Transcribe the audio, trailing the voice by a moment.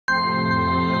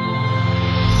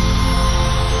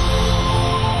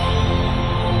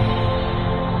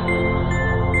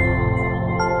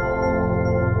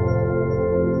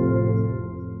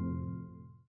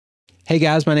Hey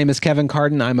guys, my name is Kevin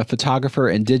Carden. I'm a photographer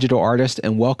and digital artist,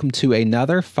 and welcome to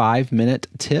another 5-minute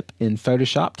tip in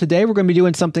Photoshop. Today we're going to be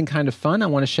doing something kind of fun. I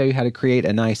want to show you how to create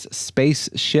a nice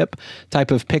spaceship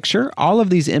type of picture. All of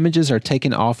these images are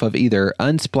taken off of either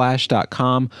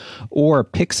unsplash.com or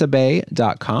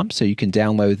pixabay.com, so you can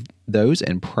download those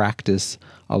and practice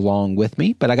along with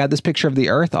me. But I got this picture of the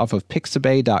Earth off of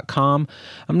pixabay.com.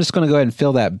 I'm just going to go ahead and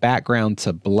fill that background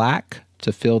to black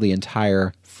to fill the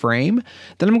entire frame.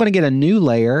 Then I'm going to get a new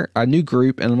layer, a new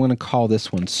group, and I'm going to call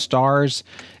this one Stars,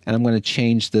 and I'm going to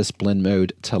change this blend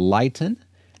mode to Lighten.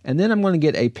 And then I'm going to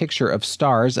get a picture of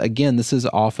stars. Again, this is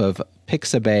off of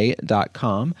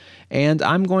pixabay.com, and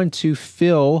I'm going to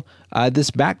fill this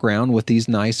background with these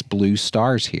nice blue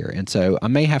stars here. And so I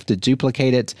may have to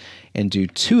duplicate it and do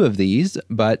 2 of these,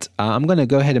 but I'm going to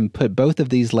go ahead and put both of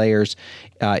these layers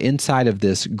inside of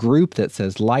this group that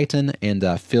says Lighten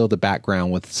and fill the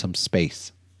background with some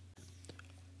space.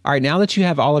 All right, now that you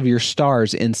have all of your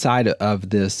stars inside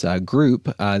of this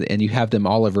group and you have them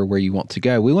all over where you want to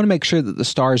go, we want to make sure that the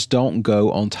stars don't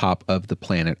go on top of the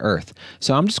planet Earth.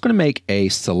 So I'm just going to make a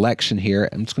selection here.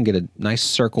 I'm just going to get a nice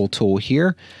circle tool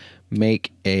here,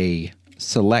 make a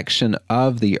selection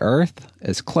of the Earth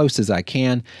as close as I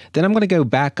can. Then I'm going to go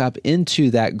back up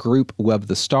into that group of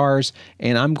the stars,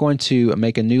 and I'm going to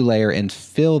make a new layer and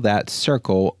fill that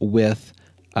circle with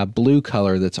a blue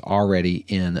color that's already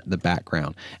in the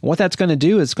background. And what that's going to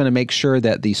do is going to make sure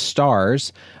that the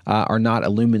stars are not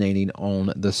illuminating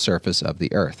on the surface of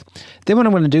the Earth. Then what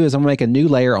I'm going to do is I'm going to make a new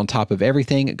layer on top of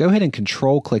everything. Go ahead and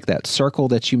control click that circle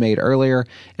that you made earlier,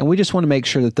 and we just want to make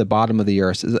sure that the bottom of the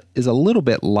Earth is a little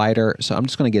bit lighter. So I'm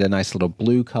just going to get a nice little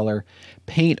blue color,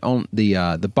 paint on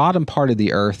the bottom part of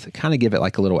the Earth, kind of give it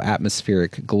like a little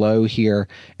atmospheric glow here,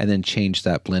 and then change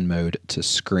that blend mode to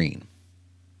screen.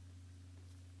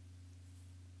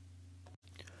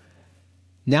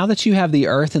 Now that you have the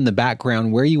Earth in the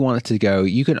background where you want it to go,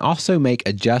 you can also make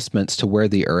adjustments to where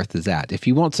the Earth is at. If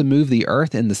you want to move the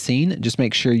Earth in the scene, just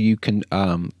make sure you can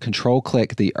control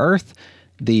click the Earth,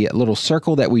 the little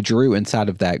circle that we drew inside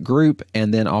of that group,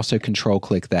 and then also control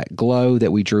click that glow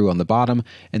that we drew on the bottom,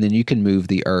 and then you can move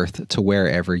the Earth to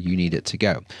wherever you need it to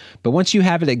go. But once you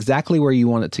have it exactly where you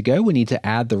want it to go, we need to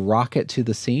add the rocket to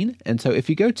the scene. And so if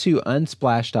you go to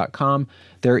unsplash.com,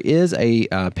 there is a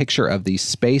picture of the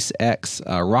SpaceX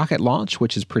rocket launch,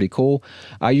 which is pretty cool.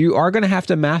 You are going to have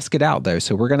to mask it out though.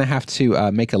 So we're going to have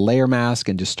to make a layer mask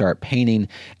and just start painting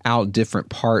out different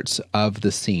parts of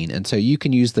the scene. And so you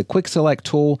can use the quick select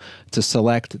tool to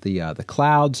select the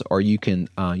clouds, or you can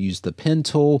use the pen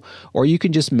tool, or you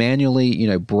can just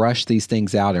manually, brush these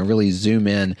things out and really zoom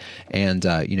in and,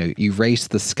 erase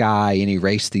the sky and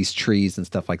erase these trees and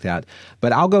stuff like that.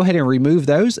 But I'll go ahead and remove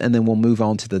those, and then we'll move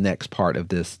on to the next part of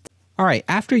this. All right,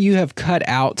 after you have cut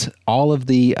out all of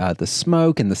the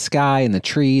smoke and the sky and the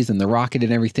trees and the rocket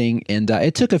and everything, and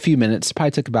it took a few minutes,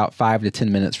 probably took about 5 to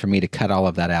 10 minutes for me to cut all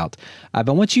of that out.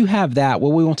 But once you have that,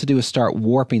 what we want to do is start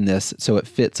warping this so it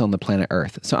fits on the planet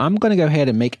Earth. So I'm going to go ahead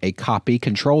and make a copy.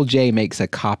 Control J makes a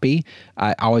copy.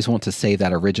 I always want to save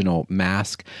that original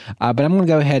mask, but I'm going to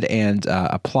go ahead and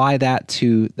apply that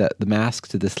to the mask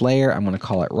to this layer. I'm going to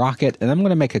call it Rocket, and I'm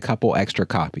going to make a couple extra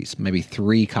copies, maybe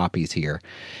 3 copies here.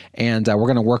 And we're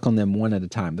going to work on them one at a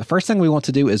time. The first thing we want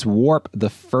to do is warp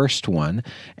the first one.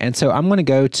 And so I'm going to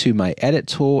go to my edit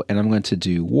tool, and I'm going to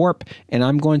do warp, and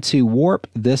I'm going to warp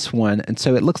this one. And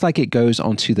so it looks like it goes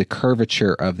onto the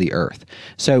curvature of the Earth.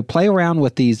 So play around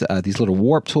with these little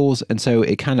warp tools. And so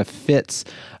it kind of fits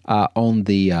on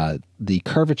the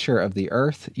curvature of the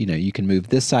Earth. You can move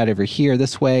this side over here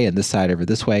this way and this side over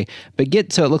this way, but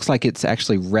get so it looks like it's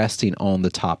actually resting on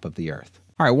the top of the Earth.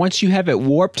 All right, once you have it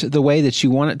warped the way that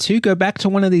you want it to, go back to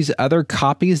one of these other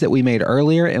copies that we made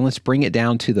earlier, and let's bring it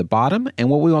down to the bottom. And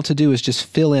what we want to do is just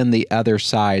fill in the other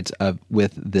sides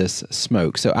with this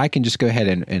smoke. So I can just go ahead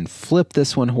and flip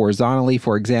this one horizontally,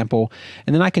 for example,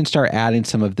 and then I can start adding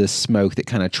some of this smoke that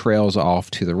kind of trails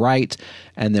off to the right,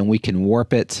 and then we can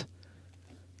warp it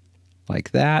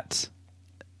like that.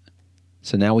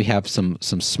 So now we have some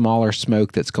smaller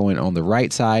smoke that's going on the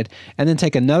right side, and then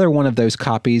take another one of those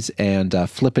copies and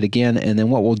flip it again. And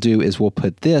then what we'll do is we'll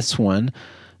put this one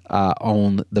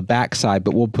on the back side,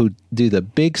 but we'll do the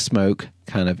big smoke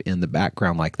kind of in the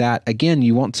background like that. Again,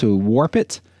 you want to warp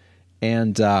it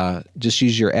and just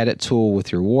use your edit tool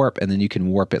with your warp, and then you can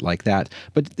warp it like that.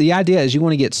 But the idea is you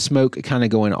want to get smoke kind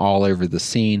of going all over the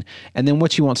scene, and then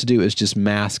what you want to do is just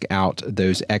mask out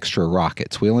those extra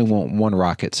rockets. We only want one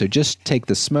rocket, so just take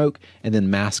the smoke and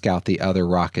then mask out the other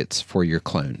rockets for your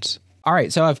clones. All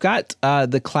right, so I've got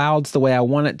the clouds the way I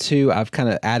want it to. I've kind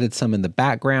of added some in the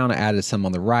background. I added some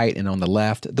on the right and on the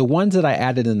left. The ones that I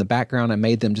added in the background, I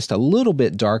made them just a little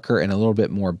bit darker and a little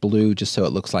bit more blue, just so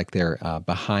it looks like they're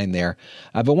behind there.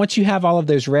 But once you have all of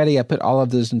those ready, I put all of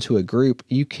those into a group.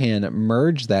 You can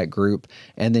merge that group,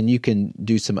 and then you can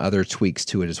do some other tweaks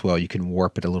to it as well. You can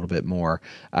warp it a little bit more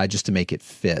just to make it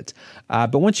fit.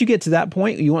 But once you get to that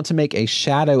point, you want to make a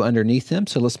shadow underneath them.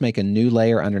 So let's make a new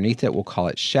layer underneath it. We'll call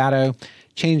it shadow.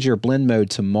 Change your blend mode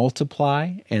to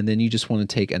multiply, and then you just want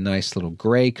to take a nice little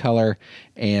gray color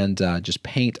and just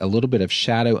paint a little bit of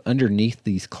shadow underneath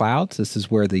these clouds. This is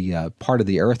where the part of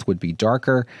the earth would be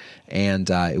darker, and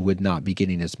it would not be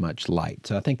getting as much light.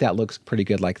 So I think that looks pretty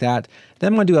good like that.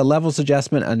 Then I'm going to do a levels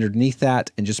adjustment underneath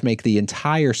that and just make the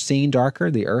entire scene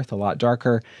darker, the earth a lot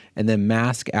darker, and then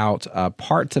mask out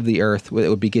parts of the earth. It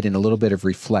would be getting a little bit of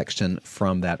reflection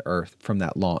from that earth, from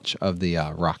that launch of the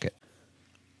rocket.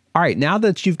 All right, now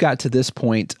that you've got to this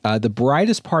point, the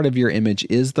brightest part of your image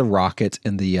is the rocket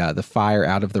and the fire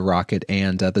out of the rocket,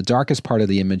 and the darkest part of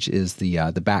the image is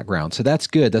the background. So that's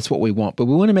good. That's what we want. But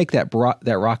we want to make that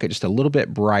rocket just a little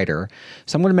bit brighter.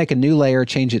 So I'm going to make a new layer,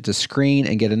 change it to screen,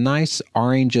 and get a nice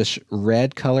orangish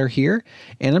red color here.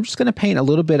 And I'm just going to paint a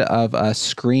little bit of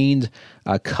screened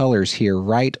colors here,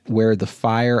 right where the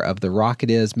fire of the rocket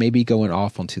is, maybe going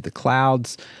off onto the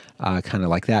clouds. Kind of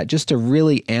like that, just to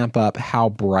really amp up how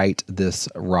bright this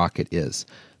rocket is.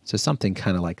 So something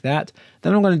kind of like that.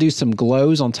 Then I'm going to do some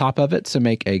glows on top of it. So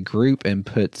make a group and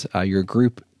put your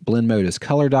group blend mode as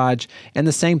color dodge. And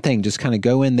the same thing, just kind of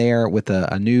go in there with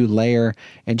a new layer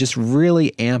and just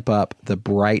really amp up the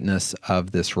brightness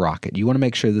of this rocket. You want to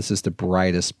make sure this is the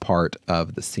brightest part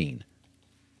of the scene.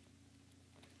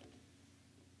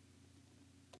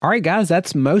 All right, guys,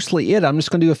 that's mostly it. I'm just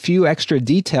going to do a few extra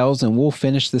details and we'll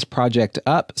finish this project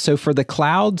up. So for the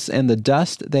clouds and the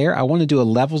dust there, I want to do a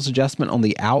levels adjustment on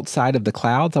the outside of the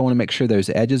clouds. I want to make sure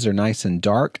those edges are nice and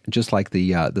dark, just like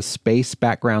the space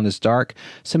background is dark.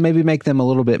 So maybe make them a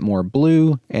little bit more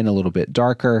blue and a little bit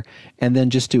darker, and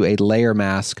then just do a layer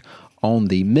mask on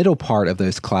the middle part of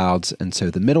those clouds. And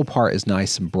so the middle part is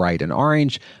nice and bright and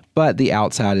orange, but the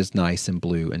outside is nice and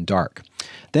blue and dark.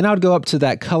 Then I would go up to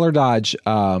that color dodge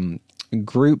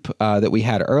group that we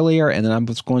had earlier, and then I'm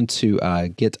just going to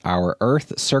get our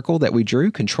earth circle that we drew,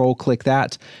 control click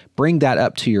that, bring that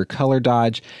up to your color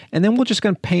dodge, and then we're just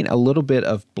going to paint a little bit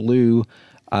of blue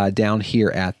down here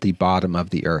at the bottom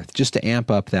of the earth, just to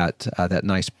amp up that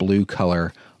nice blue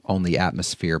color on the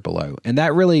atmosphere below. And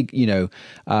that really,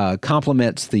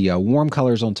 complements the warm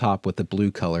colors on top with the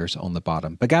blue colors on the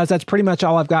bottom. But guys, that's pretty much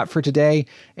all I've got for today,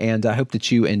 and I hope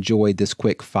that you enjoyed this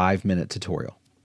quick 5-minute tutorial.